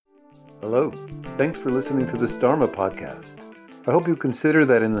Hello. Thanks for listening to this Dharma podcast. I hope you consider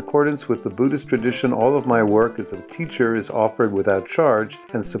that in accordance with the Buddhist tradition, all of my work as a teacher is offered without charge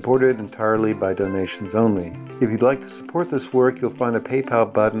and supported entirely by donations only. If you'd like to support this work, you'll find a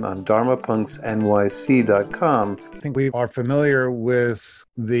PayPal button on dharmapunksnyc.com. I think we are familiar with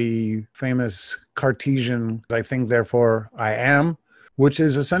the famous Cartesian, I think, therefore I am, which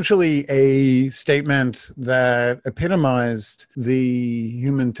is essentially a statement that epitomized the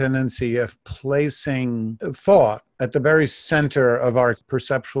human tendency of placing thought at the very center of our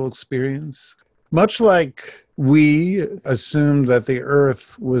perceptual experience. Much like we assumed that the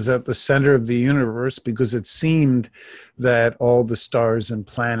earth was at the center of the universe because it seemed that all the stars and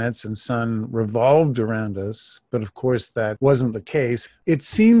planets and sun revolved around us, but of course that wasn't the case. It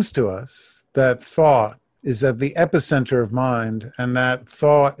seems to us that thought is at the epicenter of mind, and that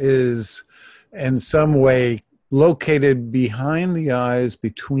thought is in some way located behind the eyes,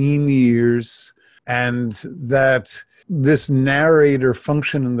 between the ears, and that this narrator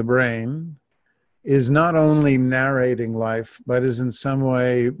function in the brain is not only narrating life, but is in some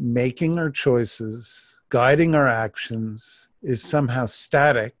way making our choices, guiding our actions, is somehow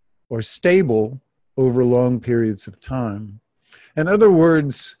static or stable over long periods of time. In other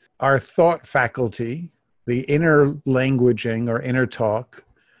words, our thought faculty, the inner languaging or inner talk,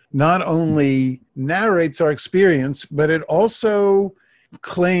 not only narrates our experience, but it also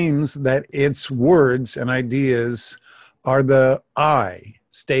claims that its words and ideas are the I,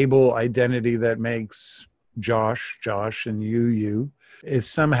 stable identity that makes Josh, and you, is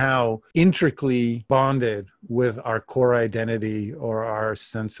somehow intricately bonded with our core identity or our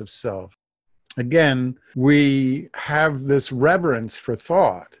sense of self. Again, we have this reverence for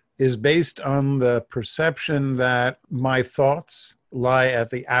thought is based on the perception that my thoughts lie at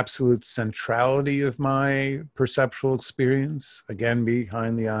the absolute centrality of my perceptual experience, again,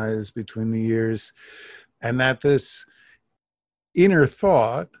 behind the eyes, between the ears, and that this inner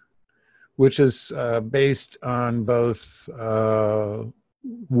thought, which is based on both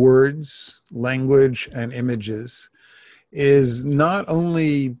words, language, and images, is not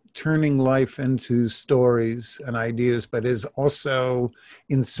only turning life into stories and ideas, but is also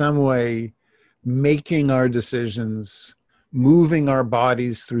in some way making our decisions, moving our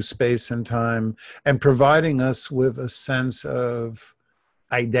bodies through space and time, and providing us with a sense of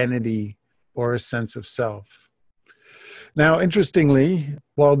identity or a sense of self. Now, interestingly,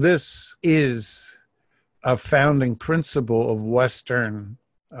 while this is a founding principle of Western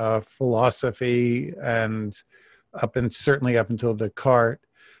philosophy and certainly up until Descartes,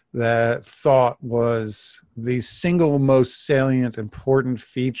 that thought was the single most salient, important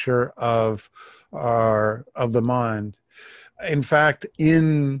feature of the mind. In fact,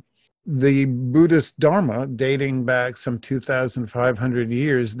 in the Buddhist Dharma, dating back some 2,500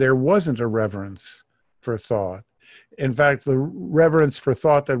 years, there wasn't a reverence for thought. In fact, the reverence for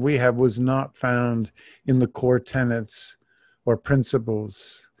thought that we have was not found in the core tenets or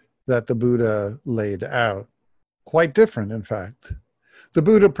principles that the Buddha laid out. Quite different, in fact. The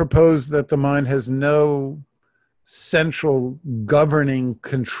Buddha proposed that the mind has no central governing,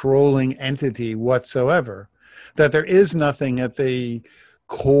 controlling entity whatsoever, that there is nothing at the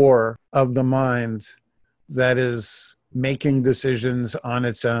core of the mind that is making decisions on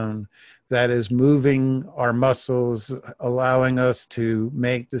its own, that is moving our muscles, allowing us to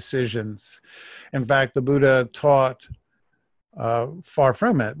make decisions. In fact, the Buddha taught, far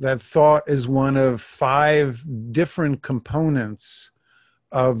from it, that thought is one of 5 different components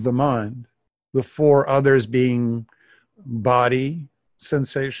of the mind, the 4 others being body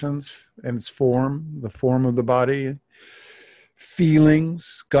sensations and its form, the form of the body,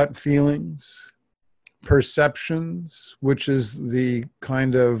 feelings, gut feelings, perceptions, which is the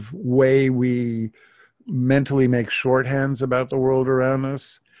kind of way we mentally make shorthands about the world around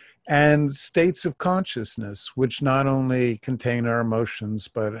us, and states of consciousness, which not only contain our emotions,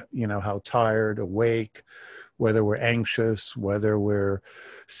 but, how tired, awake, whether we're anxious, whether we're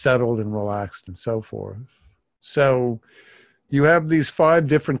settled and relaxed, and so forth. So you have these 5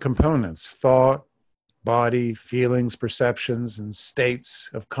 different components: thought, body, feelings, perceptions, and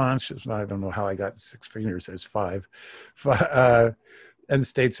states of consciousness. I don't know how I got 6 fingers as 5, and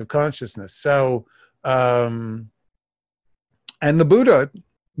states of consciousness. So, and the Buddha,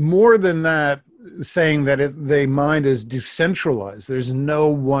 more than that, saying that the mind is decentralized. There's no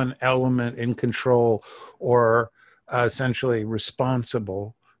one element in control or essentially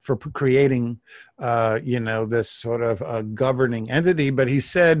responsible for creating, this sort of governing entity. But he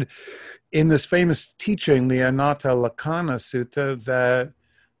said in this famous teaching, the Anatta Lakkhana Sutta, that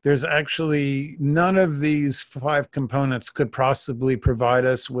there's actually none of these 5 components could possibly provide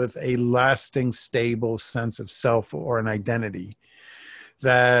us with a lasting, stable sense of self or an identity.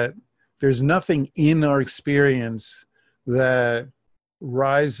 That there's nothing in our experience that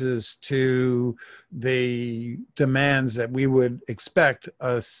rises to the demands that we would expect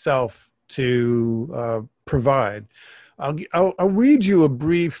a self to provide. I'll read you a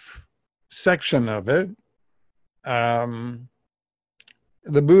brief section of it.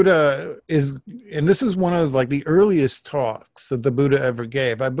 The Buddha is, and this is one of like the earliest talks that the Buddha ever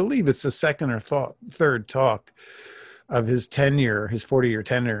gave. I believe it's the second or third talk of his tenure, his 40-year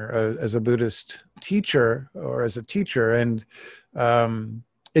tenure as a Buddhist teacher or as a teacher. And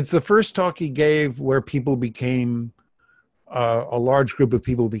it's the first talk he gave where people became, a large group of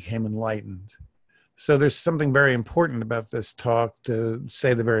people became enlightened. So there's something very important about this talk, to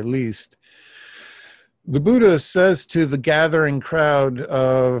say the very least. The Buddha says to the gathering crowd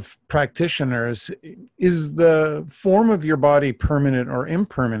of practitioners, is the form of your body permanent or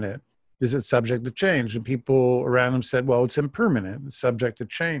impermanent? Is it subject to change? And people around him said, well, it's impermanent, it's subject to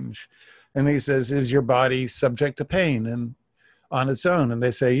change. And he says, is your body subject to pain and on its own? And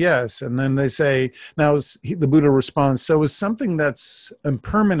they say, yes. And then they say, now the Buddha responds, so is something that's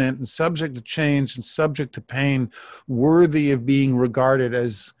impermanent and subject to change and subject to pain worthy of being regarded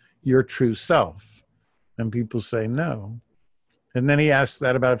as your true self? And people say no. And then he asks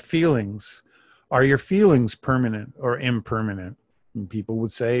that about feelings. Are your feelings permanent or impermanent? And people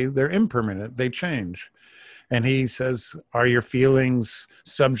would say they're impermanent, they change. And he says, are your feelings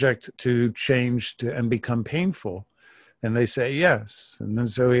subject to change and become painful? And they say yes. And then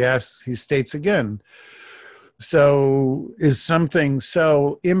so he states again, so is something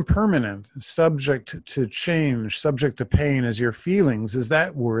so impermanent, subject to change, subject to pain as your feelings, is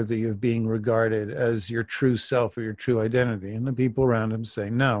that worthy of being regarded as your true self or your true identity? And the people around him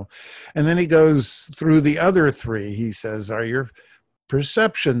say no. And then he goes through the other 3. He says, are your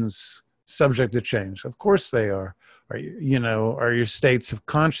perceptions subject to change? Of course they are. Are are your states of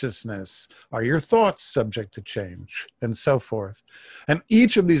consciousness, are your thoughts subject to change, and so forth. And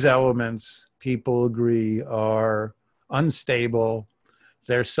each of these elements, people agree, are unstable,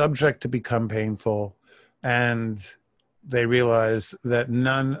 they're subject to become painful, and they realize that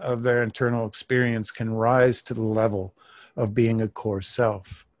none of their internal experience can rise to the level of being a core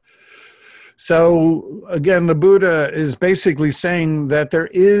self. So again, the Buddha is basically saying that there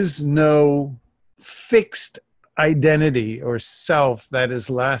is no fixed identity or self that is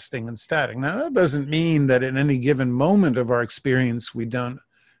lasting and static. Now, that doesn't mean that in any given moment of our experience we don't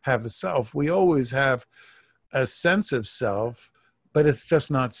have a self. We always have a sense of self, but it's just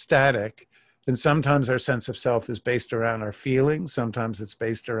not static. And sometimes our sense of self is based around our feelings. Sometimes it's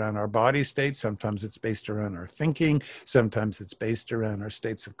based around our body state. Sometimes it's based around our thinking. Sometimes it's based around our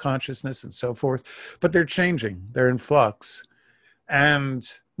states of consciousness and so forth. But they're changing. They're in flux. And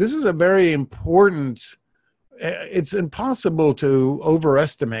this is a very important, it's impossible to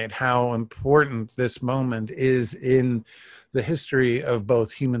overestimate how important this moment is in the history of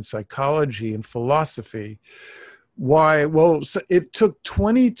both human psychology and philosophy. Why? Well, so it took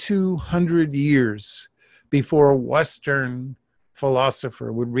 2,200 years before a Western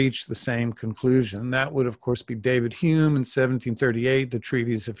philosopher would reach the same conclusion. That would, of course, be David Hume in 1738, the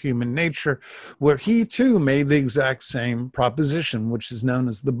Treatise of Human Nature, where he too made the exact same proposition, which is known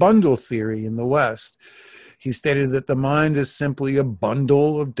as the bundle theory in the West. He stated that the mind is simply a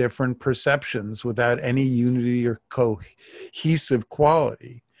bundle of different perceptions without any unity or cohesive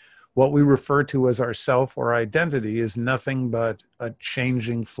quality. What we refer to as our self or identity is nothing but a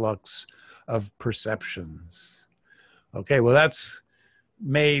changing flux of perceptions. Okay, well, that's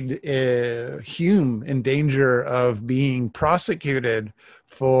made Hume in danger of being prosecuted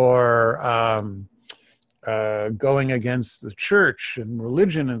for going against the church and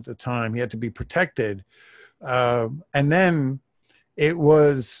religion at the time. He had to be protected. And then it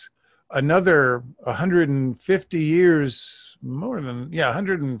was another 150 years, more than,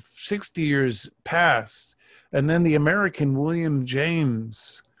 160 years passed. And then the American William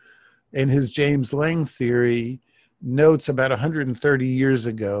James, in his James Lange theory, notes about 130 years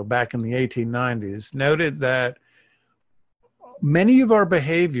ago, back in the 1890s, noted that many of our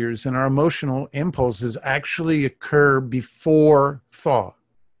behaviors and our emotional impulses actually occur before thought.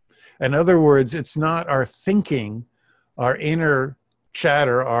 In other words, it's not our thinking, our inner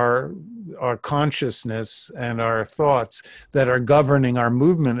chatter, our consciousness and our thoughts that are governing our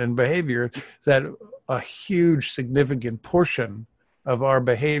movement and behavior, that a huge significant portion of our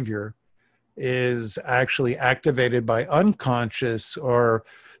behavior is actually activated by unconscious or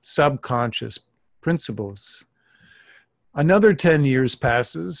subconscious principles. Another 10 years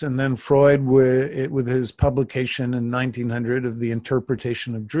passes, and then Freud, with his publication in 1900 of The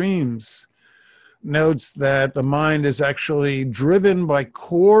Interpretation of Dreams, notes that the mind is actually driven by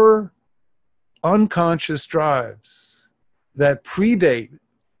core unconscious drives that predate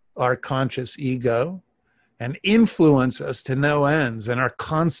our conscious ego and influence us to no ends and are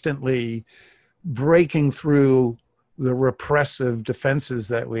constantly breaking through the repressive defenses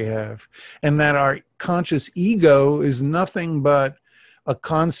that we have, and that our conscious ego is nothing but a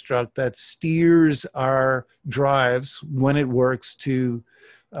construct that steers our drives when it works to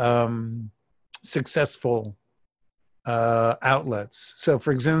successful outlets. So,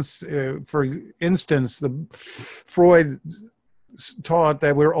 for instance, Freud taught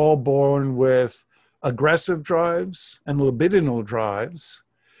that we're all born with aggressive drives and libidinal drives,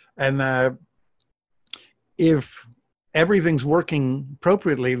 and that if everything's working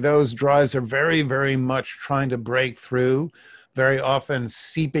appropriately, those drives are very, very much trying to break through, very often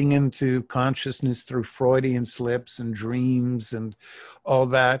seeping into consciousness through Freudian slips and dreams and all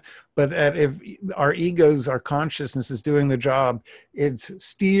that. But if our egos, our consciousness is doing the job, it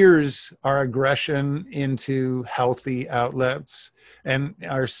steers our aggression into healthy outlets and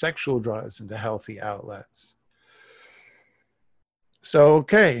our sexual drives into healthy outlets. So,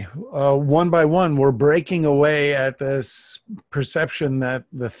 okay, one by one, we're breaking away at this perception that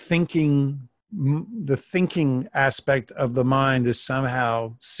the thinking aspect of the mind is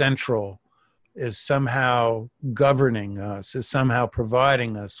somehow central, is somehow governing us, is somehow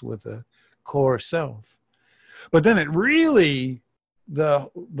providing us with a core self. But then it really, the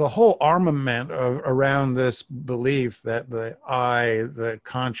whole armament around this belief that the I, the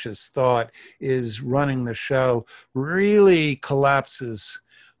conscious thought, is running the show really collapses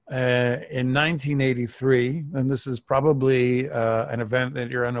in 1983. And this is probably an event that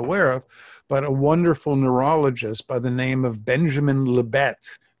you're unaware of, but a wonderful neurologist by the name of Benjamin Libet,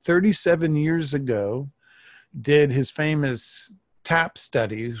 37 years ago, did his famous tap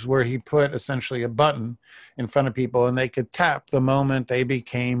studies where he put essentially a button in front of people and they could tap the moment they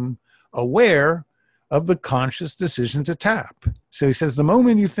became aware of the conscious decision to tap. So he says, the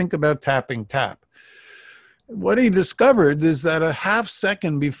moment you think about tapping, tap. What he discovered is that a half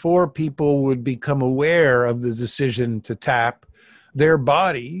second before people would become aware of the decision to tap, their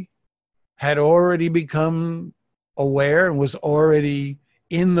body had already become aware and was already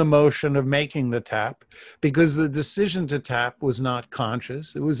in the motion of making the tap, because the decision to tap was not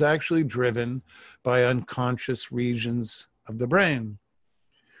conscious. It was actually driven by unconscious regions of the brain.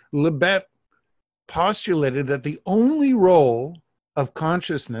 Libet postulated that the only role of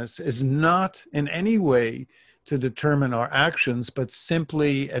consciousness is not in any way to determine our actions, but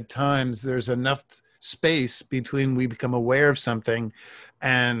simply at times there's enough space between we become aware of something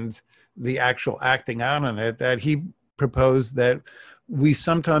and the actual acting out on it that he proposed that we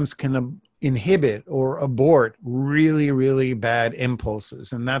sometimes can inhibit or abort really, really bad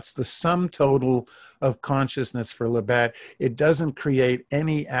impulses. And that's the sum total of consciousness for Libet. It doesn't create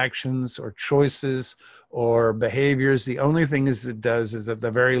any actions or choices or behaviors. The only thing it does is at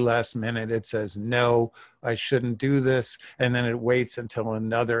the very last minute, it says, no, I shouldn't do this. And then it waits until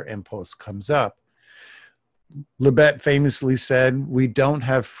another impulse comes up. Libet famously said, we don't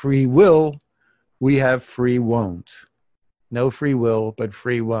have free will, we have free won't. No free will, but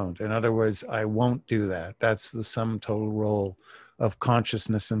free won't. In other words, I won't do that. That's the sum total role of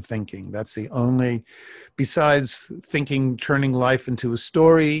consciousness and thinking. That's the only, besides thinking, turning life into a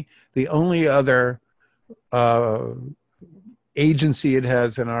story, the only other agency it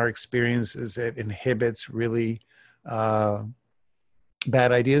has in our experience is it inhibits really bad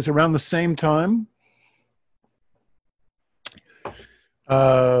ideas. Around the same time,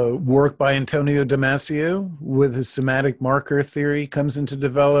 work by Antonio Damasio with his somatic marker theory comes into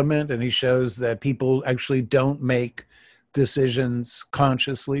development, and he shows that people actually don't make decisions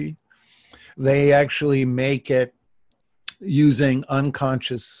consciously. They actually make it using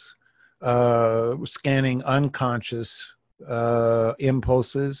unconscious, scanning unconscious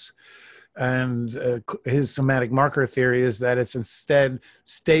impulses. And his somatic marker theory is that it's instead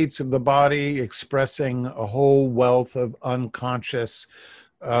states of the body expressing a whole wealth of unconscious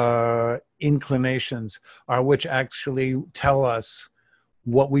inclinations, which actually tell us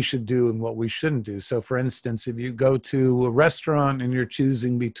what we should do and what we shouldn't do. So, for instance, if you go to a restaurant and you're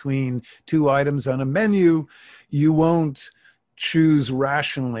choosing between two items on a menu, you won't choose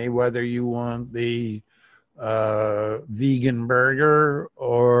rationally whether you want the vegan burger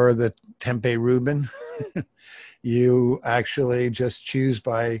or the tempeh Reuben. You actually just choose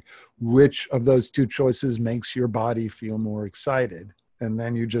by which of those two choices makes your body feel more excited, and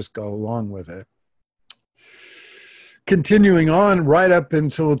then you just go along with it. continuing on right up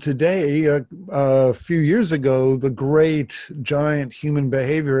until today, a few years ago, the great giant human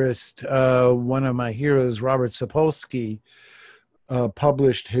behaviorist, one of my heroes, Robert Sapolsky,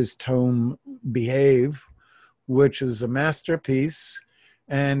 published his tome Behave, which is a masterpiece.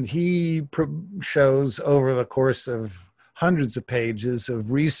 And he shows over the course of hundreds of pages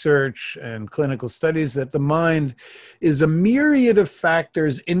of research and clinical studies that the mind is a myriad of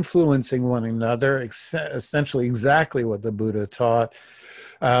factors influencing one another, essentially exactly what the Buddha taught.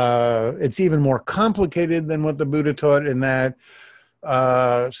 It's even more complicated than what the Buddha taught in that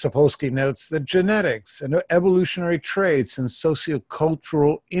Sapolsky notes that genetics and evolutionary traits and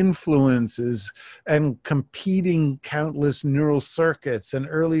sociocultural influences and competing countless neural circuits and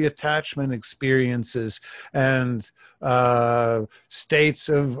early attachment experiences and states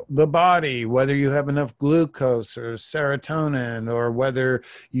of the body, whether you have enough glucose or serotonin or whether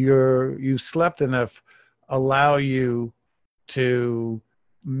you've slept enough, allow you to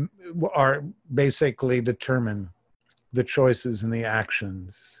are basically determine the choices and the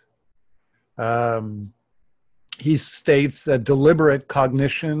actions. He states that deliberate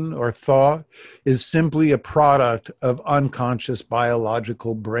cognition or thought is simply a product of unconscious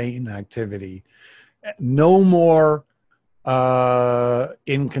biological brain activity. No more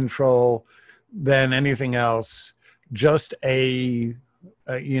in control than anything else, just an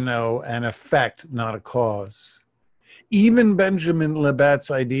effect, not a cause. Even Benjamin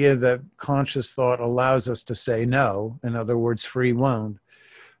Libet's idea that conscious thought allows us to say no, in other words, free won't,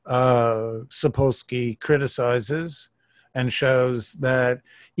 Sapolsky criticizes and shows that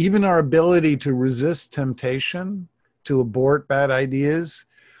even our ability to resist temptation, to abort bad ideas,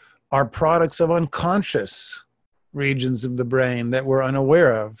 are products of unconscious regions of the brain that we're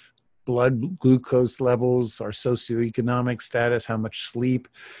unaware of. Blood glucose levels, our socioeconomic status, how much sleep,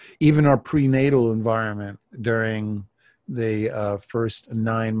 even our prenatal environment during the first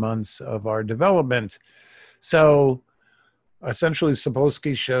 9 months of our development. So essentially,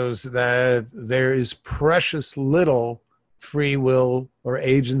 Sapolsky shows that there is precious little free will or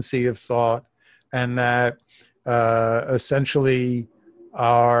agency of thought, and that essentially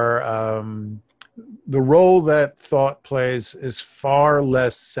the role that thought plays is far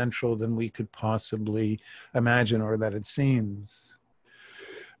less central than we could possibly imagine, or that it seems.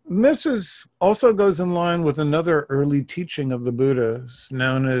 And this also goes in line with another early teaching of the Buddha,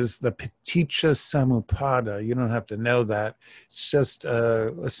 known as the Paticca Samuppada. You don't have to know that. It's just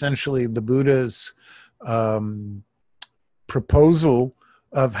essentially the Buddha's proposal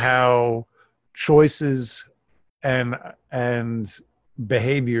of how choices and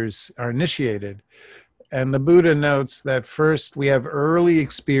behaviors are initiated. And the Buddha notes that first we have early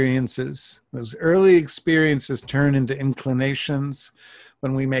experiences. Those early experiences turn into inclinations.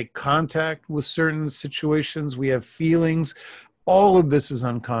 When we make contact with certain situations, we have feelings. All of this is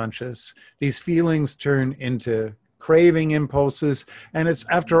unconscious. These feelings turn into craving impulses. And it's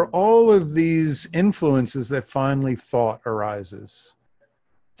after all of these influences that finally thought arises.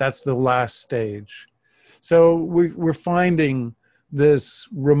 That's the last stage. So we're finding this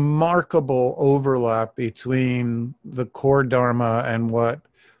remarkable overlap between the core Dharma and what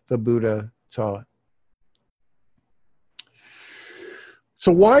the Buddha taught.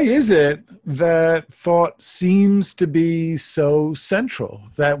 So why is it that thought seems to be so central,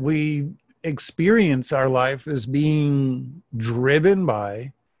 that we experience our life as being driven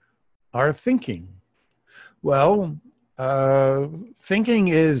by our thinking? Well, thinking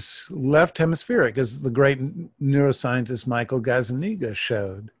is left hemispheric, as the great neuroscientist Michael Gazzaniga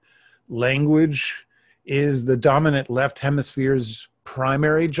showed. Language is the dominant left hemisphere's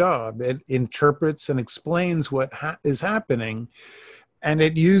primary job. It interprets and explains what is happening. And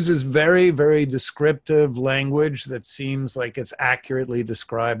it uses very, very descriptive language that seems like it's accurately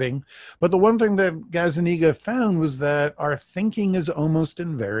describing. But the one thing that Gazzaniga found was that our thinking is almost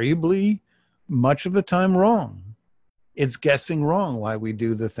invariably, much of the time, wrong. It's guessing wrong why we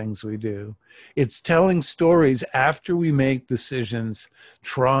do the things we do. It's telling stories after we make decisions,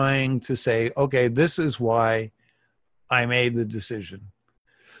 trying to say, okay, this is why I made the decision.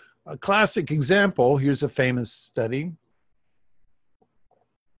 A classic example, here's a famous study.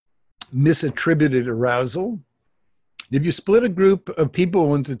 Misattributed arousal. If you split a group of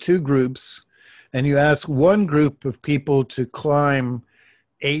people into two groups and you ask one group of people to climb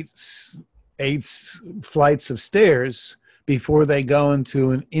eight flights of stairs before they go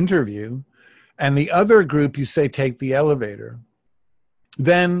into an interview, and the other group you say take the elevator,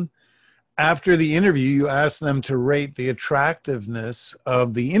 then after the interview you ask them to rate the attractiveness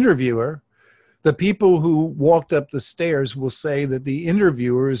of the interviewer, the people who walked up the stairs will say that the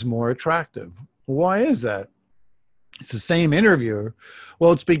interviewer is more attractive. Why is that? It's the same interviewer.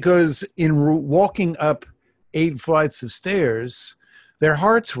 Well, it's because in walking up 8 flights of stairs, their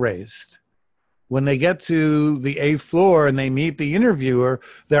heart's raced. When they get to the 8th floor and they meet the interviewer,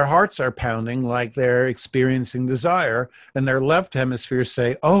 their hearts are pounding like they're experiencing desire, and their left hemisphere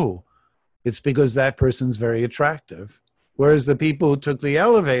say, oh, it's because that person's very attractive. Whereas the people who took the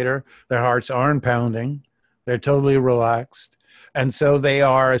elevator, their hearts aren't pounding. They're totally relaxed. And so they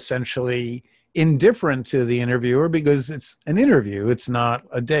are essentially indifferent to the interviewer because it's an interview. It's not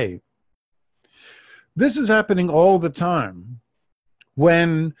a date. This is happening all the time.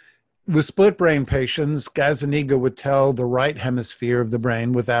 When with split brain patients, Gazzaniga would tell the right hemisphere of the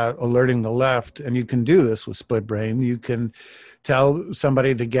brain without alerting the left, and you can do this with split brain. You can tell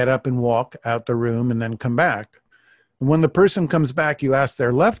somebody to get up and walk out the room and then come back. And when the person comes back, you ask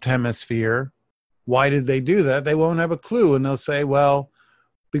their left hemisphere, why did they do that? They won't have a clue, and they'll say, well,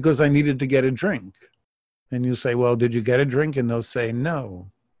 because I needed to get a drink. And you say, well, did you get a drink? And they'll say, no.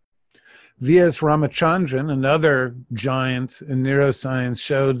 V.S. Ramachandran, another giant in neuroscience,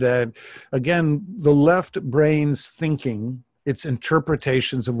 showed that, again, the left brain's thinking, its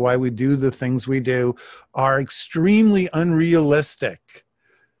interpretations of why we do the things we do, are extremely unrealistic.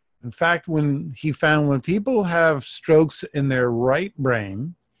 In fact, when he found when people have strokes in their right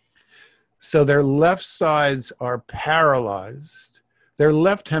brain, so their left sides are paralyzed, their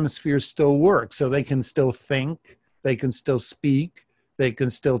left hemisphere still works, so they can still think, they can still speak, they can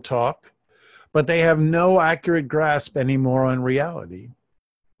still talk, but they have no accurate grasp anymore on reality.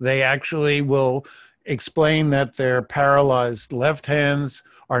 They actually will explain that their paralyzed left hands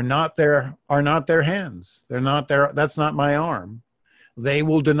are not their hands. They're not their, that's not my arm. They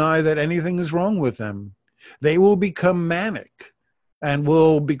will deny that anything is wrong with them. They will become manic and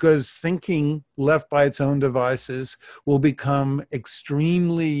will, because thinking left by its own devices, will become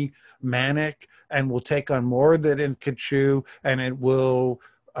extremely manic and will take on more than it could chew, and it will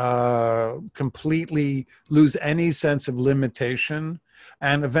completely lose any sense of limitation.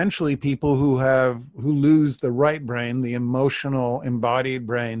 And eventually people who lose the right brain, the emotional embodied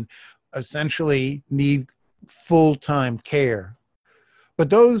brain, essentially need full-time care. But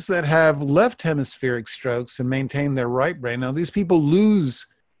those that have left hemispheric strokes and maintain their right brain, now these people lose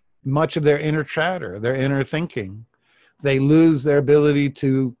much of their inner chatter, their inner thinking. They lose their ability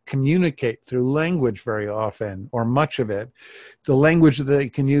to communicate through language very often, or much of it. The language that they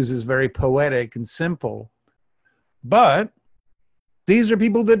can use is very poetic and simple. But these are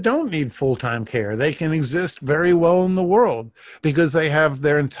people that don't need full-time care. They can exist very well in the world because they have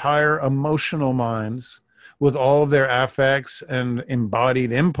their entire emotional minds with all of their affects and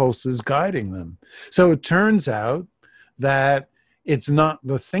embodied impulses guiding them. So it turns out that it's not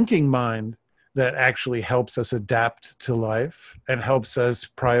the thinking mind that actually helps us adapt to life and helps us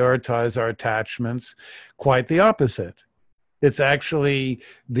prioritize our attachments. Quite the opposite. It's actually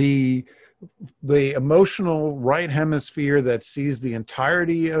the emotional right hemisphere that sees the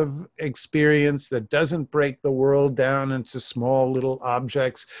entirety of experience, that doesn't break the world down into small little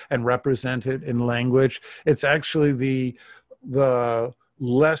objects and represent it in language. It's actually the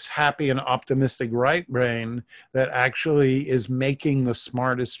less happy and optimistic right brain that actually is making the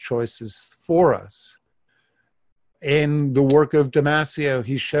smartest choices for us. In the work of Damasio,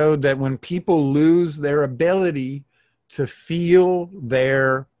 he showed that when people lose their ability to feel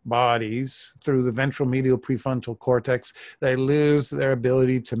their bodies through the ventral medial prefrontal cortex, they lose their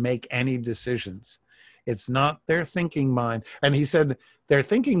ability to make any decisions. It's not their thinking mind. And he said their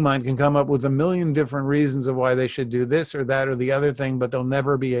thinking mind can come up with a million different reasons of why they should do this or that or the other thing, but they'll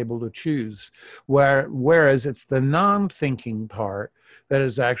never be able to choose. Whereas it's the non-thinking part that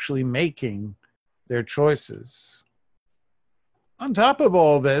is actually making their choices. On top of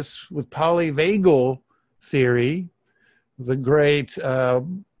all this, with polyvagal theory, the great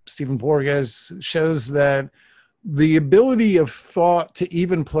Stephen Porges shows that the ability of thought to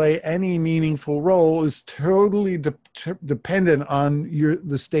even play any meaningful role is totally dependent on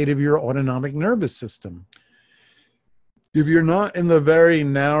the state of your autonomic nervous system. If you're not in the very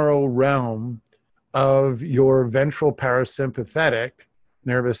narrow realm of your ventral parasympathetic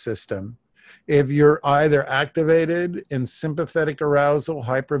nervous system, if you're either activated in sympathetic arousal,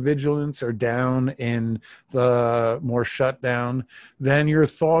 hypervigilance, or down in the more shutdown, then your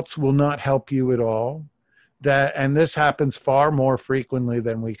thoughts will not help you at all. And this happens far more frequently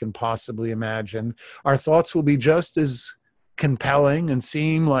than we can possibly imagine. Our thoughts will be just as compelling and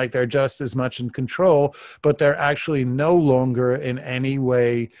seem like they're just as much in control, but they're actually no longer in any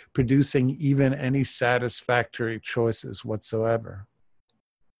way producing even any satisfactory choices whatsoever.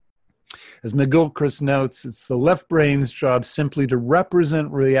 As McGilchrist notes, it's the left brain's job simply to represent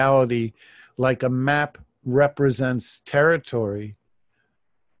reality like a map represents territory,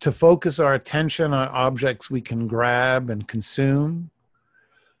 to focus our attention on objects we can grab and consume.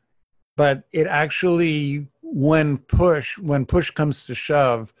 But it actually, when push comes to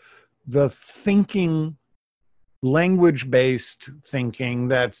shove, the thinking, language-based thinking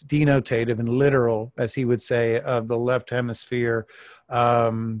that's denotative and literal, as he would say, of the left hemisphere,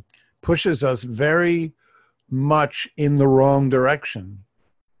 pushes us very much in the wrong direction.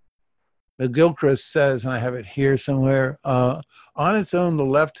 McGilchrist says, and I have it here somewhere, on its own, the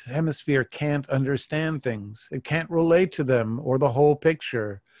left hemisphere can't understand things. It can't relate to them or the whole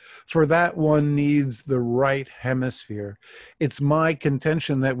picture. For that, one needs the right hemisphere. It's my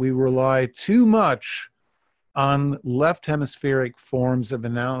contention that we rely too much on left hemispheric forms of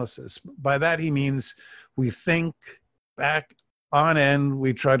analysis. By that, he means we think back on end,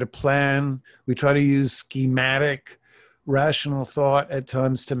 we try to plan, we try to use schematic, rational thought at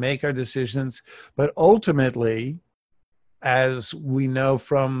times to make our decisions. But ultimately, as we know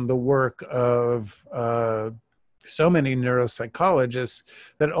from the work of so many neuropsychologists,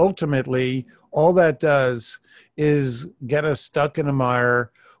 that ultimately all that does is get us stuck in a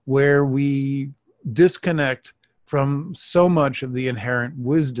mire where we disconnect from so much of the inherent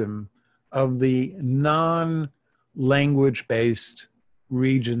wisdom of the non-language-based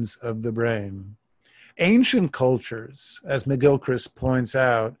regions of the brain. Ancient cultures, as McGilchrist points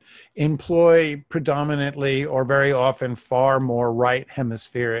out, employ predominantly or very often far more right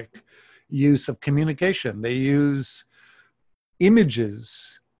hemispheric use of communication. They use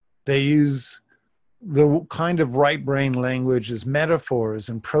images. They use the kind of right brain language as metaphors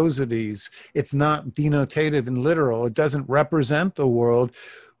and prosodies. It's not denotative and literal. It doesn't represent the world.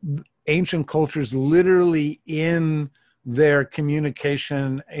 Ancient cultures literally in their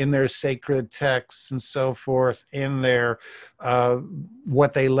communication, in their sacred texts and so forth, in their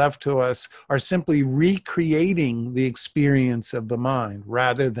what they left to us, are simply recreating the experience of the mind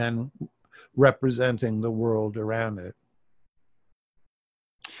rather than representing the world around it.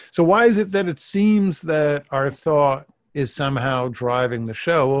 So why is it that it seems that our thought is somehow driving the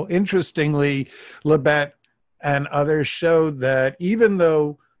show? Well, interestingly, Libet and others showed that even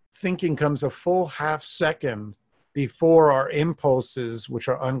though thinking comes a full half second before our impulses, which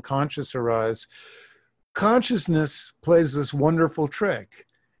are unconscious, arise, consciousness plays this wonderful trick.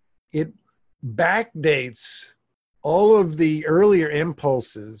 It backdates all of the earlier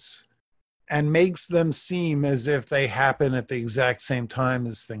impulses and makes them seem as if they happen at the exact same time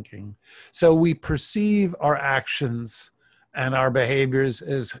as thinking. So we perceive our actions and our behaviors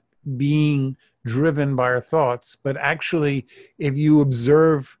as being driven by our thoughts, but actually, if you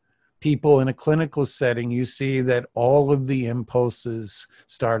observe people in a clinical setting, you see that all of the impulses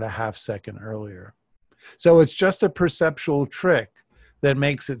start a half second earlier. So it's just a perceptual trick that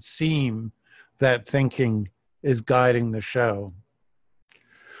makes it seem that thinking is guiding the show.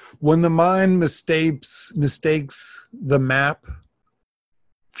 When the mind mistakes the map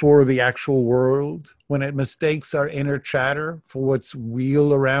for the actual world, when it mistakes our inner chatter for what's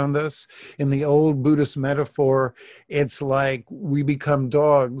real around us, in the old Buddhist metaphor, it's like we become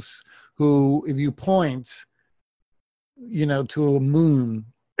dogs who, if you point, to a moon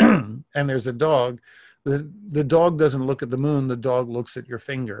and there's a dog, the dog doesn't look at the moon, the dog looks at your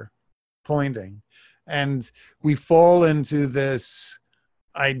finger pointing. And we fall into this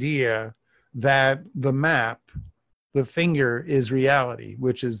idea that the map, the finger, is reality,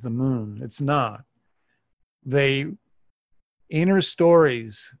 which is the moon. It's not. The inner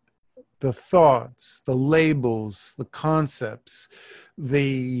stories, the thoughts, the labels, the concepts,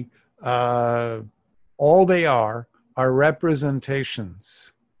 all they are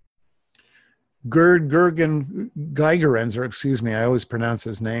representations. Gerd Gigerenzer, excuse me, I always pronounce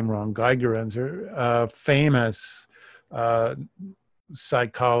his name wrong, Gigerenzer, famous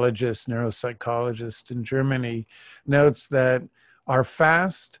neuropsychologist in Germany, notes that our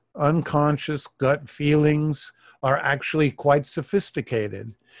fast, unconscious gut feelings are actually quite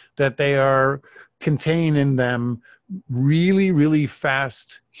sophisticated, that they contain in them really, really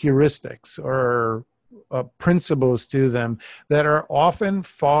fast heuristics or principles to them that are often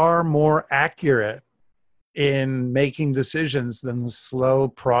far more accurate in making decisions than the slow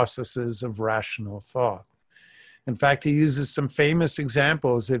processes of rational thought. In fact, he uses some famous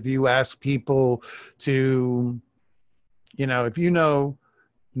examples. If you ask people to, if you know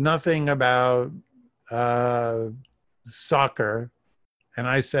nothing about soccer, and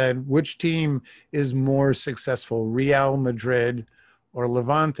I said, which team is more successful, Real Madrid or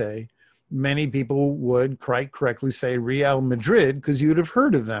Levante? Many people would quite correctly say Real Madrid because you'd have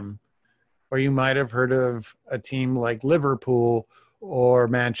heard of them. Or you might have heard of a team like Liverpool or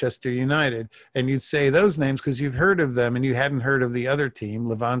Manchester United. And you'd say those names because you've heard of them and you hadn't heard of the other team,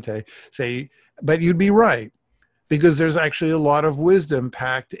 Levante, but you'd be right, because there's actually a lot of wisdom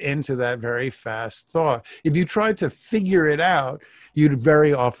packed into that very fast thought. If you tried to figure it out, you'd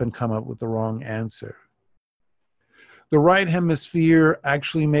very often come up with the wrong answer. The right hemisphere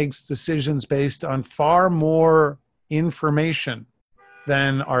actually makes decisions based on far more information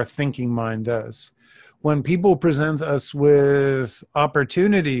than our thinking mind does. When people present us with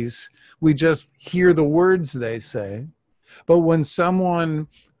opportunities, we just hear the words they say. But when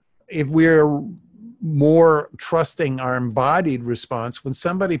if we're more trusting our embodied response, when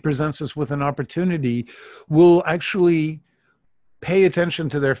somebody presents us with an opportunity, we'll actually pay attention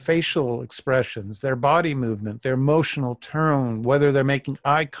to their facial expressions, their body movement, their emotional tone, whether they're making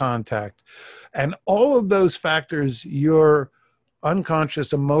eye contact. And all of those factors, your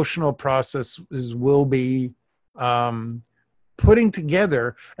unconscious emotional processes will be putting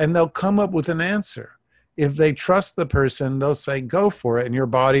together, and they'll come up with an answer. If they trust the person, they'll say, go for it, and your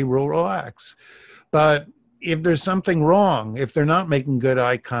body will relax. But if there's something wrong, if they're not making good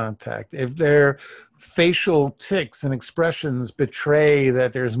eye contact, if their facial tics and expressions betray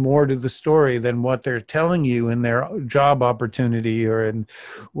that there's more to the story than what they're telling you in their job opportunity or in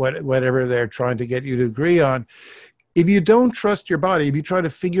whatever they're trying to get you to agree on, if you don't trust your body, if you try to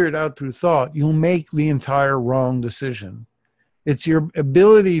figure it out through thought, you'll make the entire wrong decision. It's your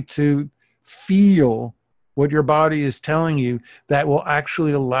ability to feel what your body is telling you that will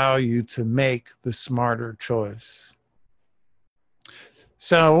actually allow you to make the smarter choice.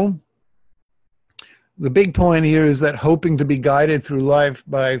 So the big point here is that hoping to be guided through life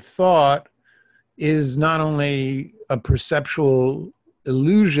by thought is not only a perceptual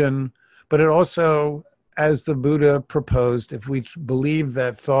illusion, but it also, as the Buddha proposed, if we believe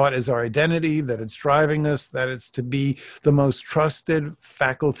that thought is our identity, that it's driving us, that it's to be the most trusted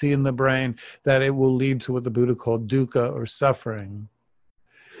faculty in the brain, that it will lead to what the Buddha called dukkha, or suffering.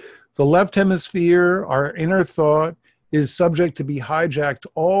 The left hemisphere, our inner thought, is subject to be hijacked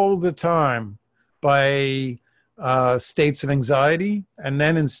all the time by states of anxiety. And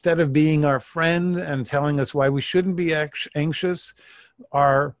then instead of being our friend and telling us why we shouldn't be anxious,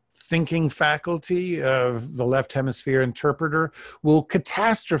 our thinking faculty of the left hemisphere interpreter will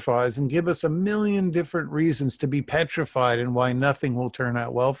catastrophize and give us a million different reasons to be petrified and why nothing will turn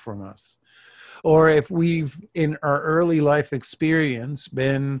out well from us. Or if we've, in our early life experience,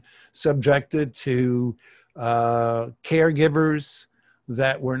 been subjected to caregivers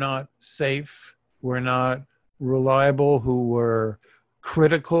that were not safe, were not reliable, who were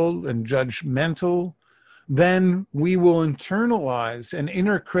critical and judgmental, then we will internalize an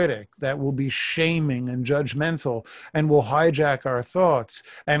inner critic that will be shaming and judgmental and will hijack our thoughts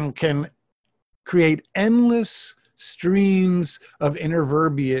and can create endless streams of inner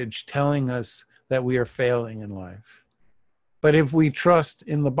verbiage telling us that we are failing in life. But if we trust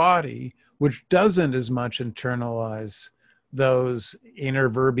in the body, which doesn't as much internalize those inner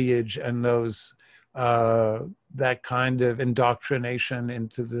verbiage and those that kind of indoctrination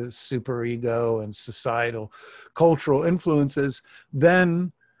into the superego and societal cultural influences, then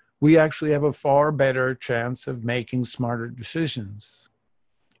we actually have a far better chance of making smarter decisions.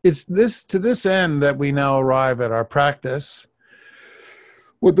 It's to this end that we now arrive at our practice,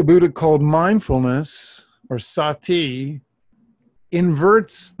 what the Buddha called mindfulness, or sati,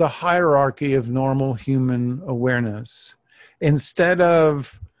 inverts the hierarchy of normal human awareness. Instead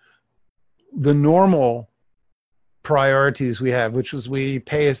of the normal priorities we have, which is we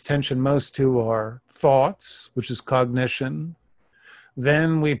pay attention most to our thoughts, which is cognition.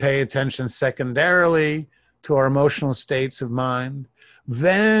 Then we pay attention secondarily to our emotional states of mind.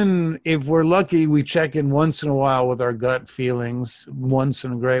 Then, if we're lucky, we check in once in a while with our gut feelings, once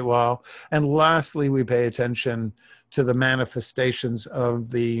in a great while. And lastly, we pay attention to the manifestations of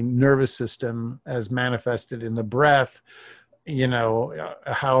the nervous system as manifested in the breath.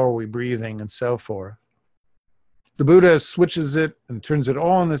 How are we breathing and so forth. The Buddha switches it and turns it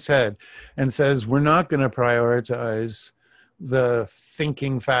all on its head and says, we're not going to prioritize the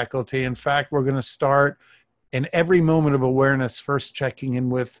thinking faculty. In fact, we're going to start in every moment of awareness first checking in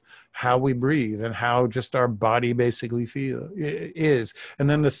with how we breathe and how just our body basically is. And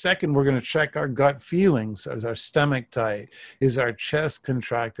then the second, we're going to check our gut feelings. Is our stomach tight? Is our chest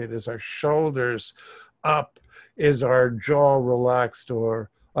contracted? Is our shoulders up? Is our jaw relaxed or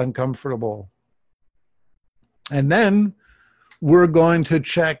uncomfortable? And then we're going to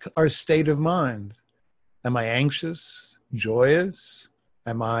check our state of mind. Am I anxious, joyous?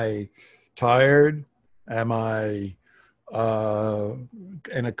 Am I tired? Am I uh,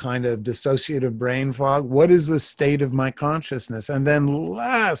 in a kind of dissociative brain fog? What is the state of my consciousness? And then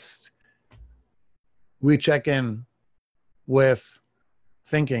last, we check in with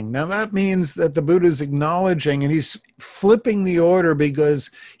thinking. Now that means that the Buddha is acknowledging, and he's flipping the order, because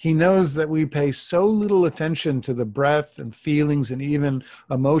he knows that we pay so little attention to the breath and feelings and even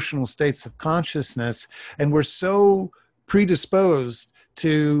emotional states of consciousness, and we're so predisposed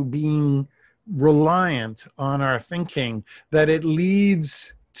to being reliant on our thinking that it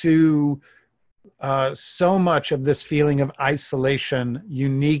leads to so much of this feeling of isolation,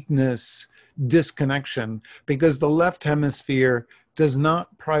 uniqueness, disconnection, because the left hemisphere does not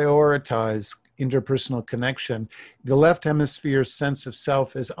prioritize interpersonal connection. The left hemisphere's sense of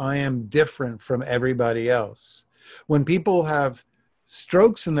self is, I am different from everybody else. When people have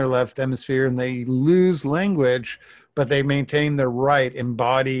strokes in their left hemisphere and they lose language, but they maintain their right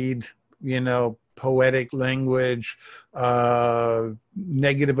embodied, poetic language,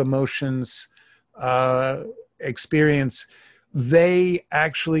 negative emotions, experience, they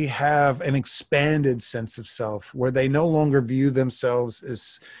actually have an expanded sense of self where they no longer view themselves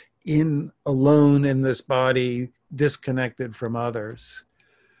as alone in this body, disconnected from others.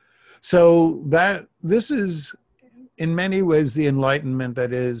 So this is in many ways the enlightenment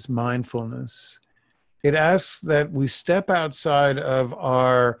that is mindfulness. It asks that we step outside of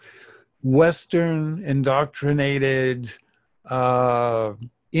our Western indoctrinated, imbalanced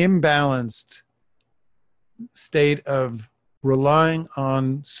state of relying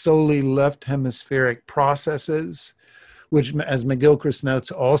on solely left hemispheric processes, which, as McGilchrist notes,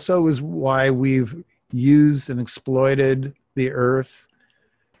 also is why we've used and exploited the earth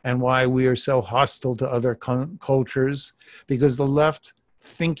and why we are so hostile to other cultures, because the left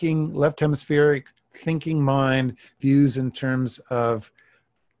hemispheric thinking mind views in terms of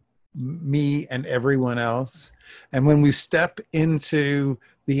me and everyone else. And when we step into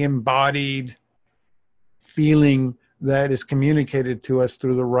the embodied feeling that is communicated to us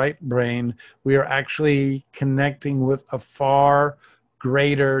through the right brain, we are actually connecting with a far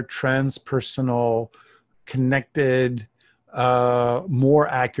greater transpersonal, connected, more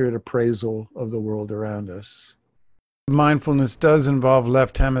accurate appraisal of the world around us. Mindfulness does involve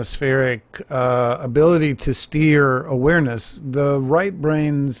left hemispheric ability to steer awareness. The right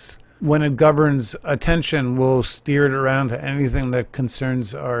brain's, when it governs attention, will steer it around to anything that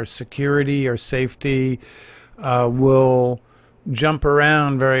concerns our security or safety, will jump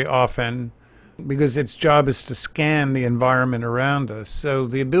around very often because its job is to scan the environment around us. So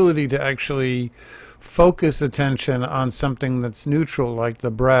the ability to actually focus attention on something that's neutral, like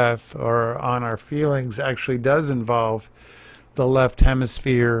the breath, or on our feelings, actually does involve the left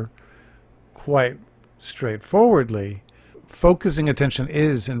hemisphere quite straightforwardly. Focusing attention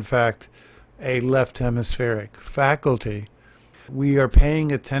is, in fact, a left hemispheric faculty. We are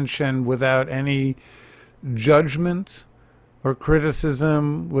paying attention without any judgment or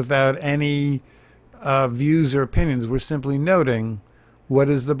criticism, without any views or opinions. We're simply noting, what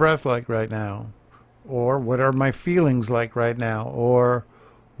is the breath like right now? Or what are my feelings like right now? Or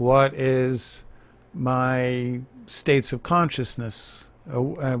what is my states of consciousness?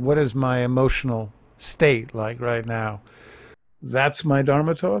 What is my emotional state like right now? That's my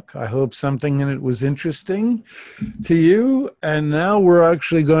Dharma talk. I hope something in it was interesting to you. And now we're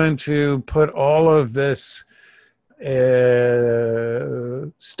actually going to put all of this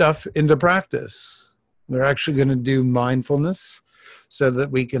stuff into practice. We're actually going to do mindfulness so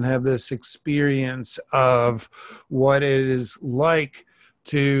that we can have this experience of what it is like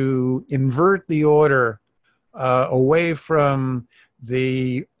to invert the order away from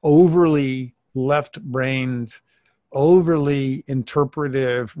the overly left-brained, overly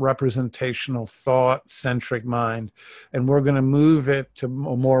interpretive, representational, thought-centric mind. And we're going to move it to a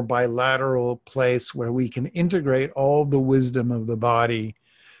more bilateral place where we can integrate all the wisdom of the body,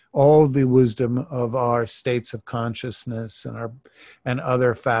 all the wisdom of our states of consciousness and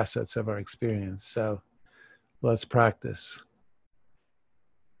other facets of our experience. So let's practice.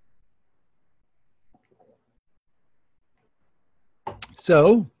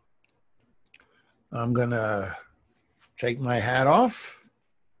 So I'm going to take my hat off.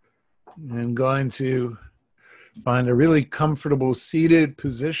 I'm going to find a really comfortable seated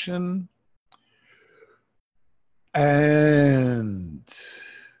position and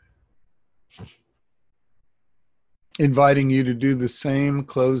inviting you to do the same,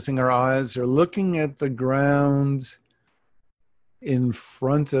 closing our eyes or looking at the ground in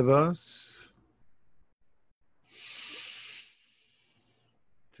front of us.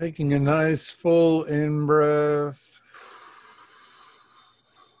 Taking a nice full in-breath,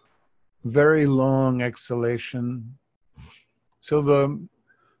 very long exhalation. So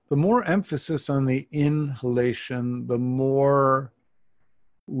the more emphasis on the inhalation, the more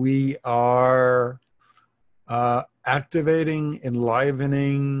we are activating,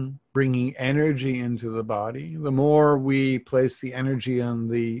 enlivening, bringing energy into the body. The more we place the energy on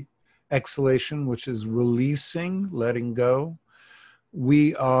the exhalation, which is releasing, letting go,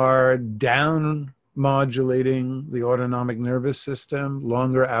 we are down modulating the autonomic nervous system.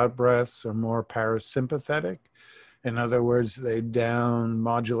 Longer out breaths are more parasympathetic. In other words, they down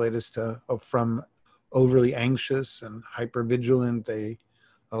modulate us from overly anxious and hypervigilant. They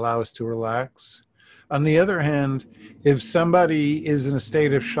allow us to relax. On the other hand, if somebody is in a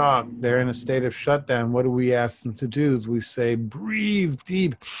state of shock, they're in a state of shutdown, what do we ask them to do? We say, breathe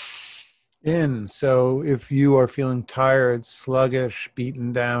deep in. So if you are feeling tired, sluggish,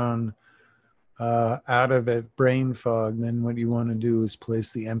 beaten down, out of it, brain fog, then what you want to do is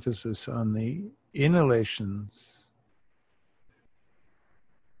place the emphasis on the inhalations.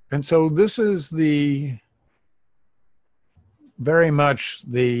 And so this is very much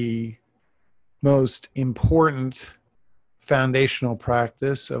the most important foundational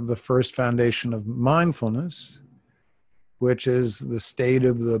practice of the first foundation of mindfulness, which is the state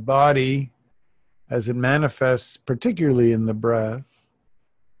of the body as it manifests, particularly in the breath.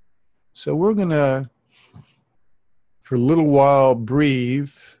 So we're going to, for a little while,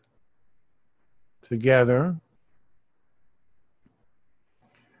 breathe together.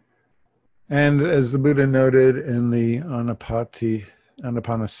 And as the Buddha noted in the Anapanasati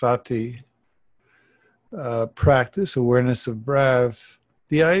practice, awareness of breath,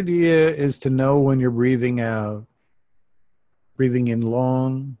 the idea is to know when you're breathing out, breathing in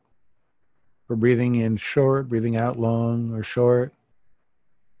long or breathing in short, breathing out long or short.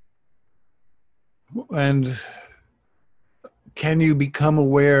 And can you become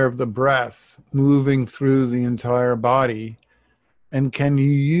aware of the breath moving through the entire body? And can you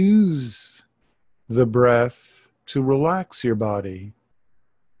use the breath to relax your body?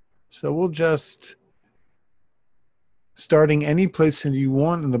 So we'll just, starting any place that you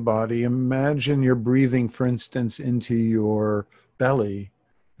want in the body, imagine you're breathing, for instance, into your belly.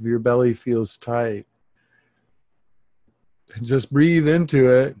 If your belly feels tight, just breathe into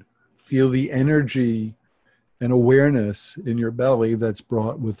it. Feel the energy and awareness in your belly that's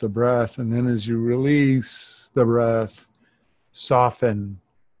brought with the breath. And then as you release the breath, soften.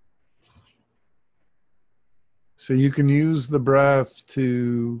 So you can use the breath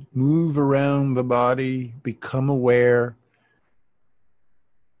to move around the body, become aware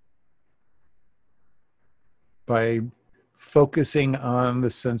by focusing on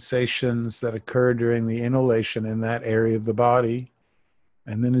the sensations that occur during the inhalation in that area of the body.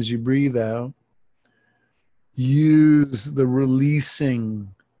 And then as you breathe out, use the releasing,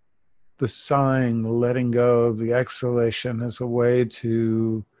 the sighing, the letting go of the exhalation as a way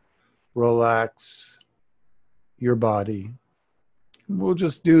to relax your body. We'll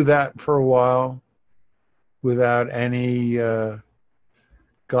just do that for a while without any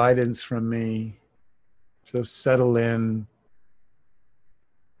guidance from me. Just settle in.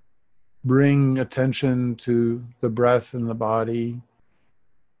 Bring attention to the breath in the body.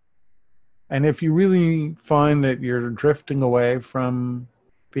 And if you really find that you're drifting away from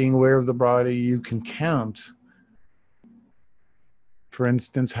being aware of the body, you can count. For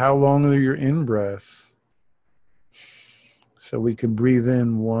instance, how long are your in-breath? So we can breathe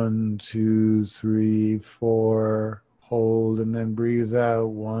in 1, 2, 3, 4, hold, and then breathe out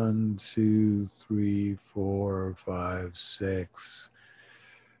 1, 2, 3, 4, 5, 6.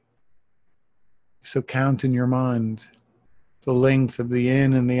 So count in your mind the length of the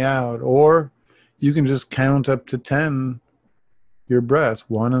in and the out, or you can just count up to 10 your breath.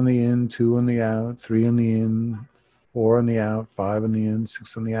 1 on the in, 2 on the out, 3 on the in, 4 on the out, 5 on the in,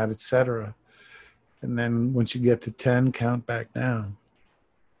 6 on the out, etc. And then once you get to 10, count back down.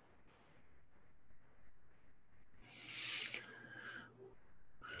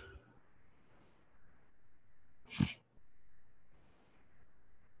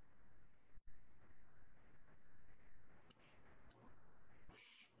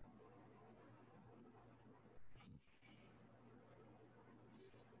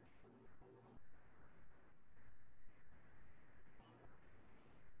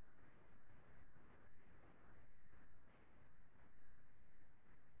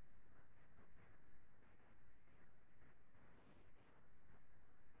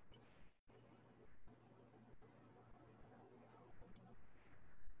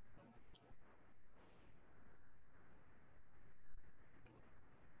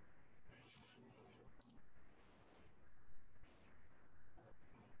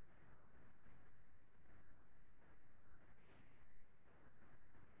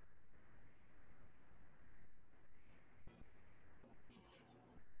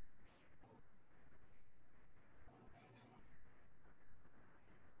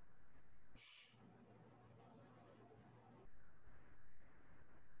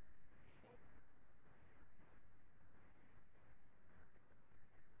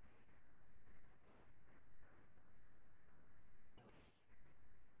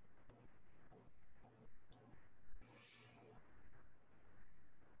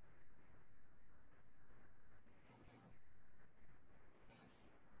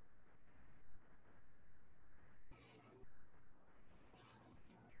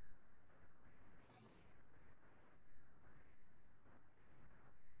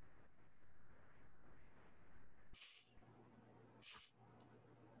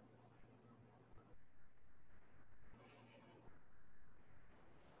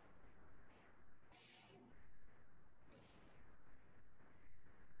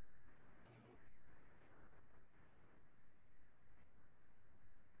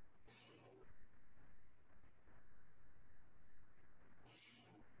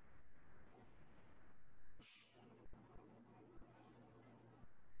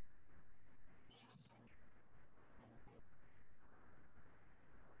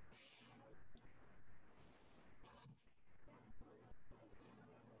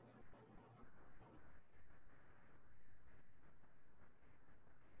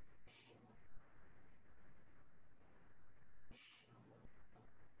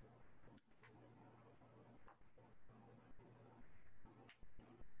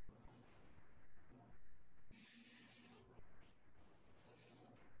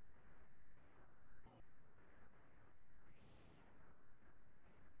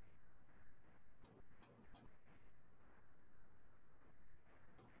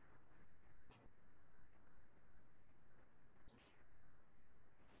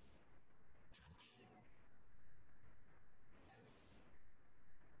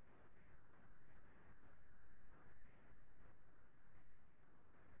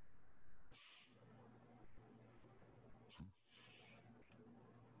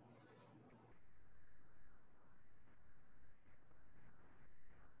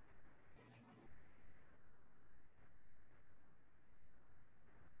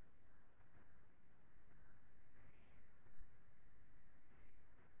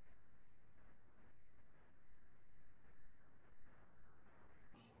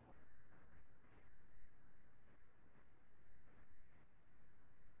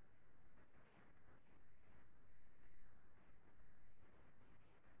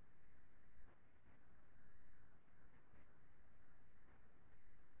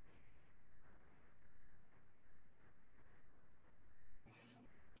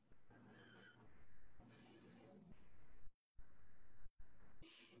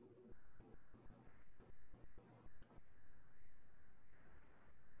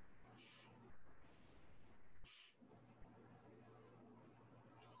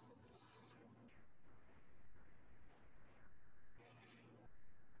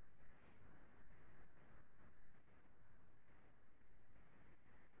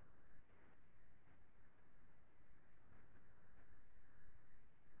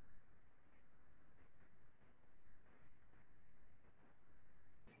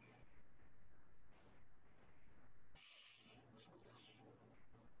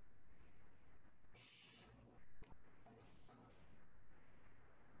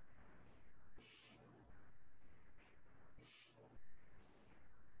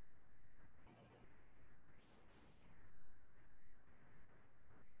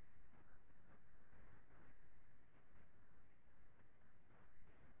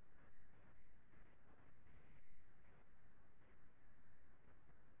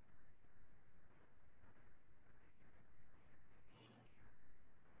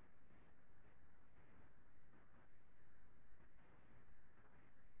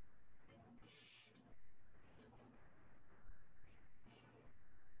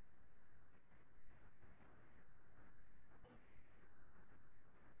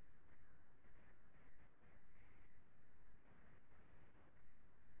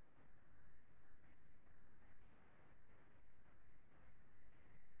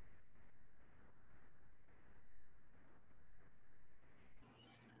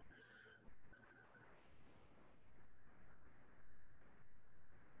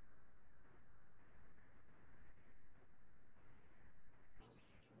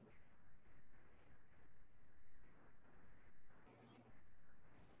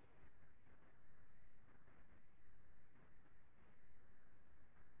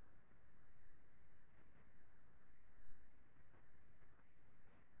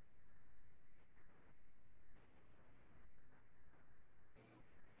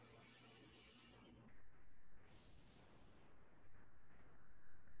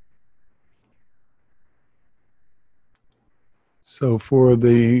 So, for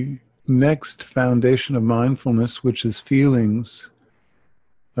the next foundation of mindfulness, which is feelings,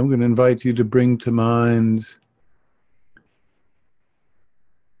 I'm going to invite you to bring to mind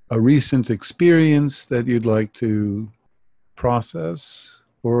a recent experience that you'd like to process,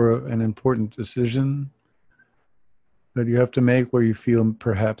 or an important decision that you have to make where you feel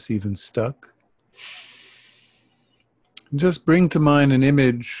perhaps even stuck. Just bring to mind an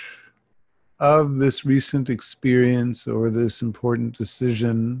image of this recent experience or this important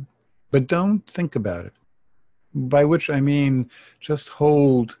decision, but don't think about it. By which I mean, just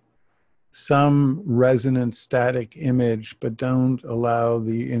hold some resonant static image, but don't allow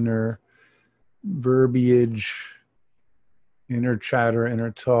the inner verbiage, inner chatter,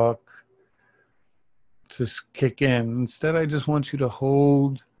 inner talk to kick in. Instead, I just want you to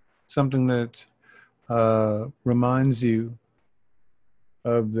hold something that reminds you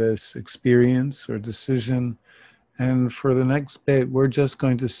of this experience or decision. And for the next bit, we're just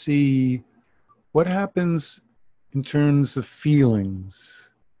going to see what happens in terms of feelings.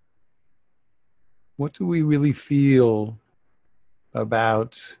 What do we really feel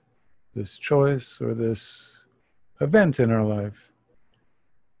about this choice or this event in our life?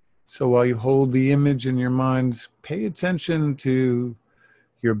 So while you hold the image in your mind, pay attention to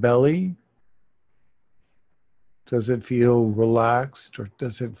your belly. Does it feel relaxed or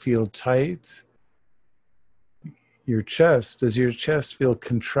does it feel tight? Your chest, does your chest feel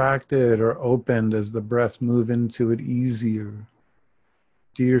contracted or opened as the breath move into it easier?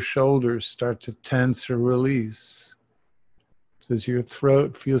 Do your shoulders start to tense or release? Does your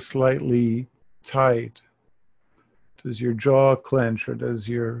throat feel slightly tight? Does your jaw clench, or does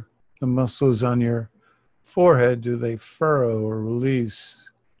the muscles on your forehead, do they furrow or release?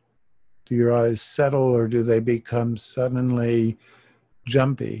 Do your eyes settle or do they become suddenly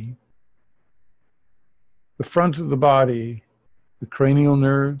jumpy? The front of the body, the cranial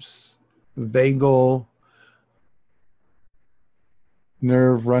nerves, the vagal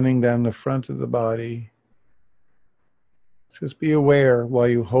nerve running down the front of the body. Just be aware while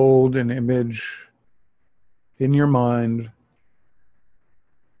you hold an image in your mind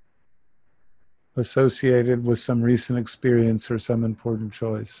associated with some recent experience or some important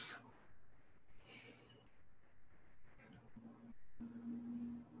choice.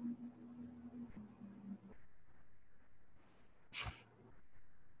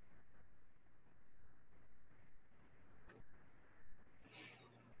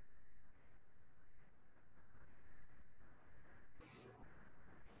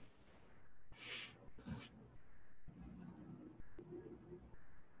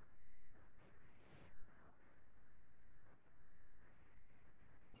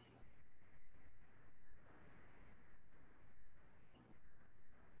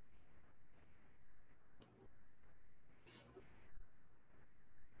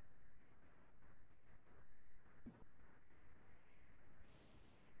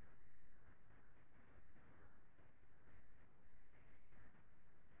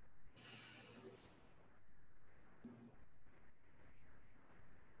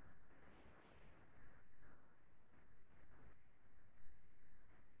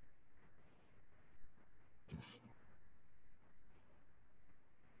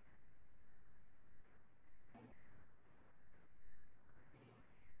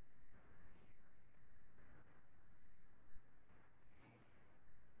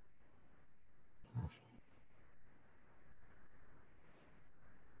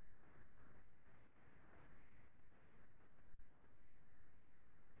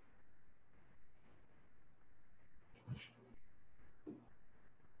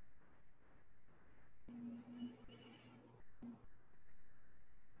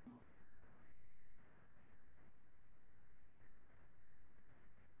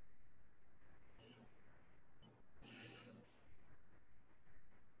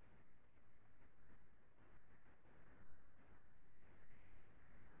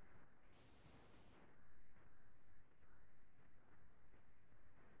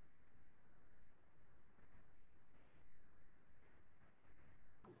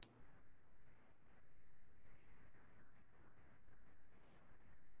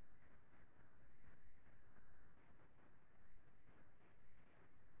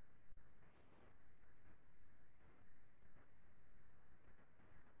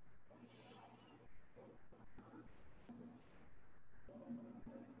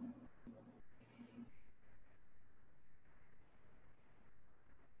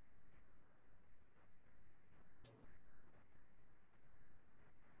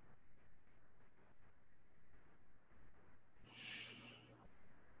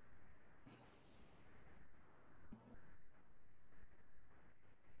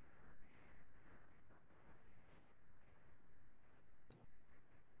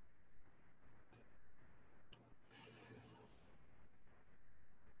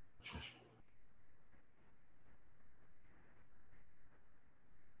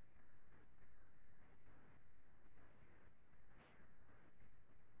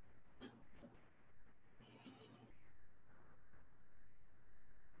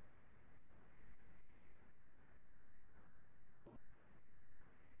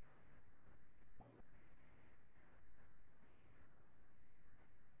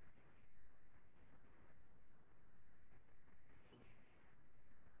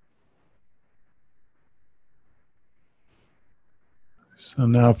 So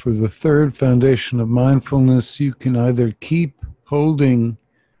now for the third foundation of mindfulness, you can either keep holding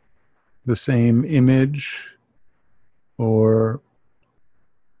the same image or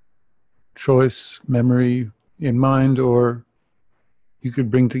choice, memory in mind, or you could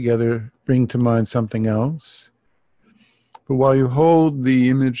bring to mind something else. But while you hold the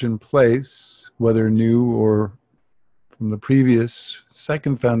image in place, whether new or from the previous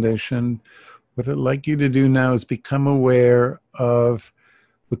second foundation, what I'd like you to do now is become aware of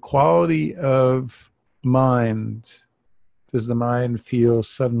the quality of mind. Does the mind feel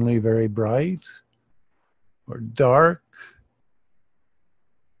suddenly very bright or dark?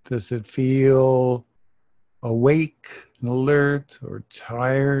 Does it feel awake and alert or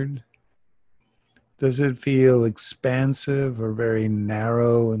tired? Does it feel expansive or very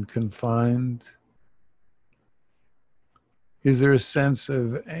narrow and confined? Is there a sense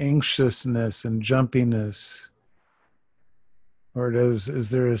of anxiousness and jumpiness? Or is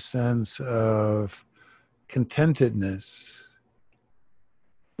there a sense of contentedness?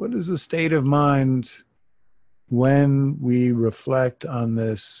 What is the state of mind when we reflect on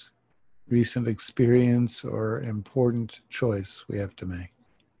this recent experience or important choice we have to make?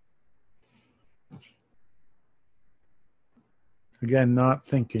 Again, not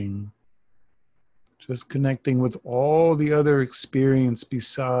thinking, just connecting with all the other experience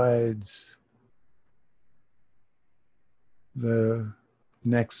besides the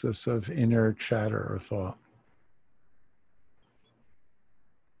nexus of inner chatter or thought.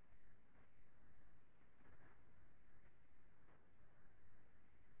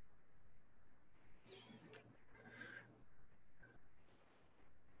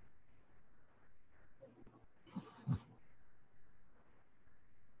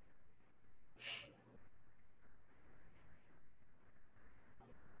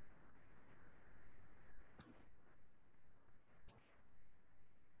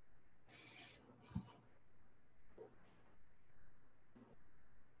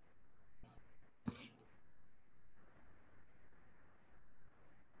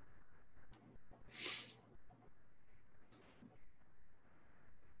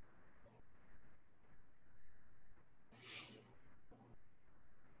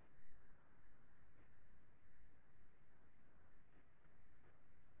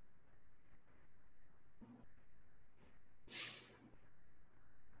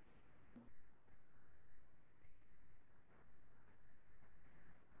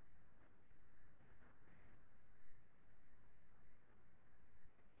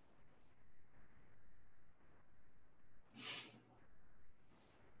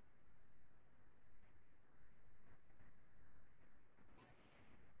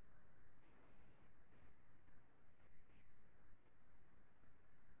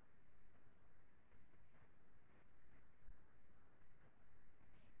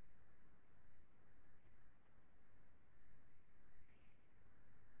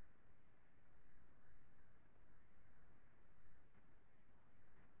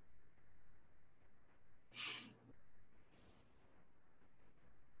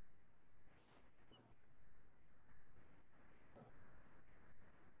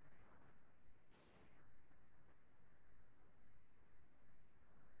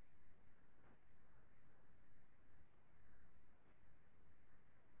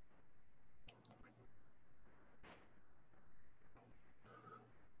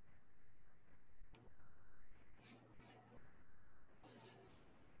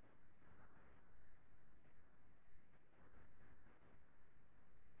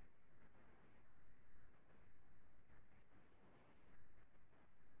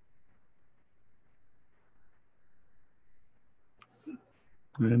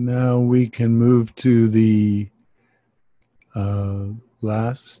 And now we can move to the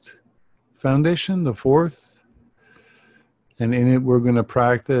last foundation, the fourth. And in it, we're going to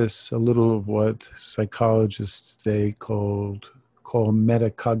practice a little of what psychologists today call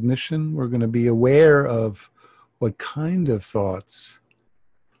metacognition. We're going to be aware of what kind of thoughts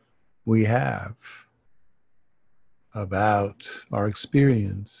we have about our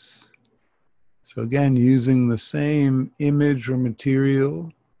experience. So again, using the same image or material,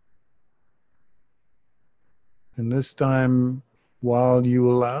 and this time, while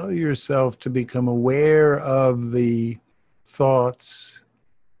you allow yourself to become aware of the thoughts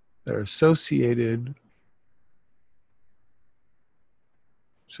that are associated,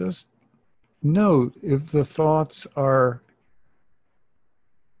 just note if the thoughts are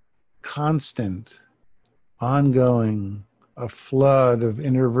constant, ongoing, a flood of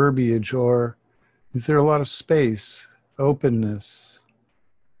inner verbiage, or is there a lot of space, openness,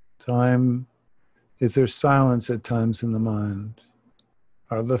 time? Is there silence at times in the mind?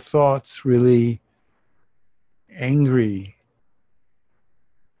 Are the thoughts really angry,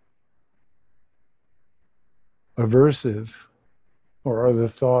 aversive, or are the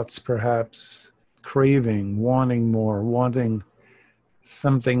thoughts perhaps craving, wanting more, wanting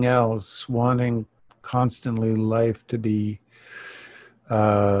something else, wanting constantly life to be,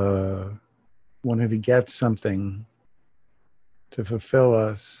 wanting to get something to fulfill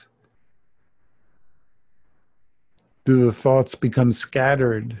us? Do the thoughts become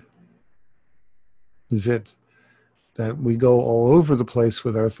scattered? Is it that we go all over the place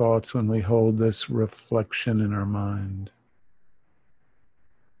with our thoughts when we hold this reflection in our mind?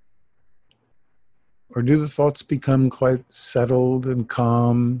 Or do the thoughts become quite settled and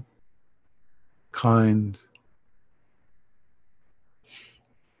calm, kind?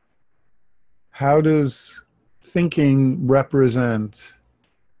 How does thinking represent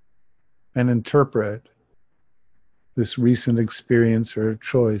and interpret this recent experience or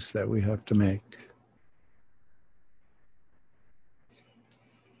choice that we have to make?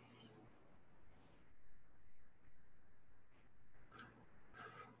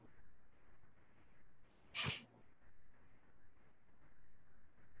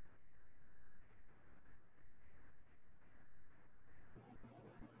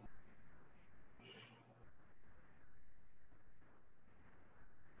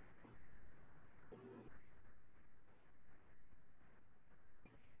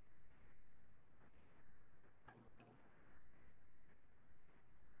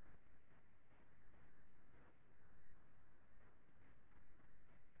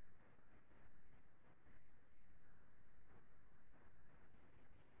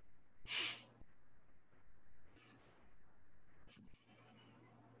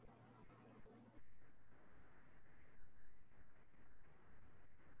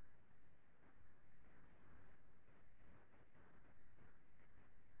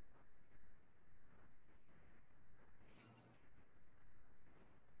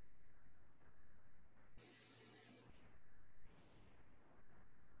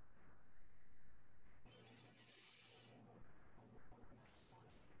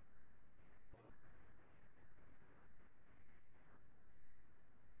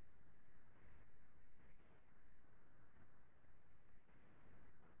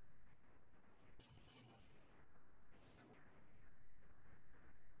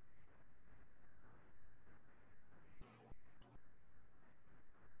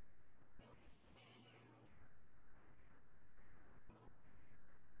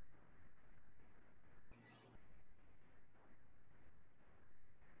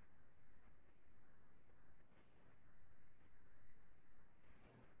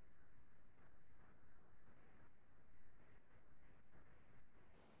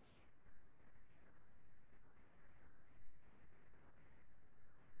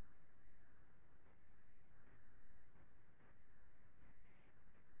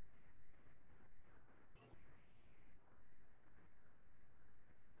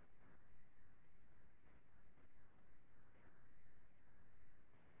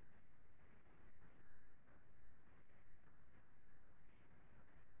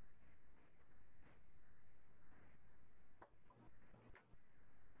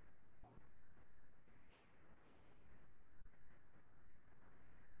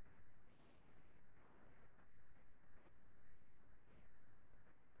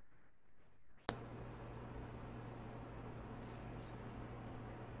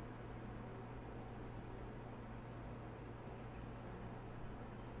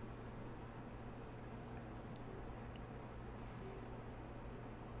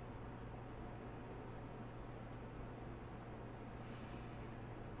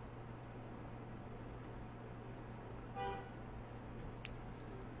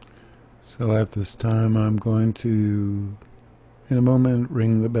 So at this time, I'm going to, in a moment,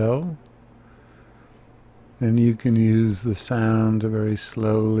 ring the bell. And you can use the sound to very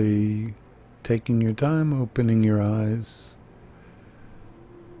slowly, taking your time, opening your eyes.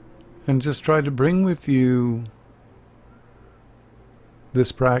 And just try to bring with you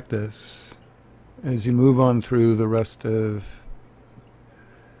this practice as you move on through the rest of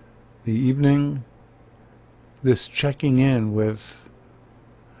the evening. This checking in with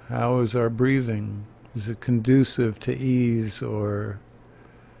how is our breathing? Is it conducive to ease or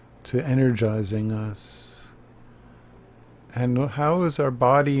to energizing us? And how is our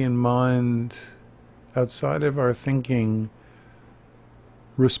body and mind outside of our thinking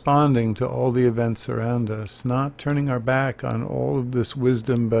responding to all the events around us, not turning our back on all of this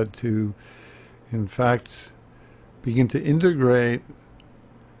wisdom, but to, in fact, begin to integrate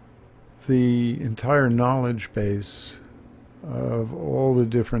the entire knowledge base of all the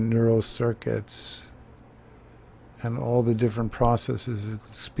different neural circuits and all the different processes,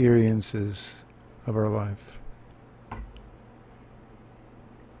 experiences of our life.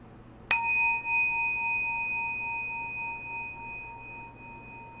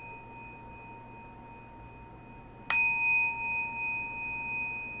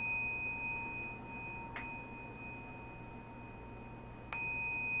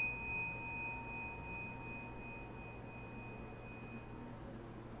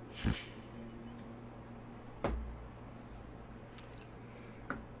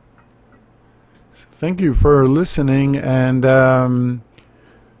 Thank you for listening, and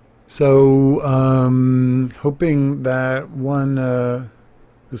hoping that one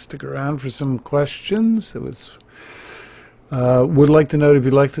will stick around for some questions. Would like to know if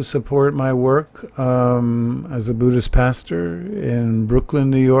you'd like to support my work as a Buddhist pastor in Brooklyn,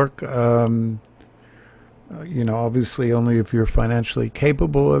 New York. Obviously only if you're financially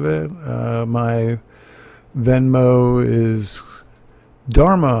capable of it. My Venmo is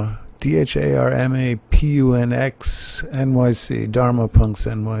Dharma, DharmaPunx NYC, Dharma Punx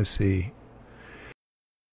NYC.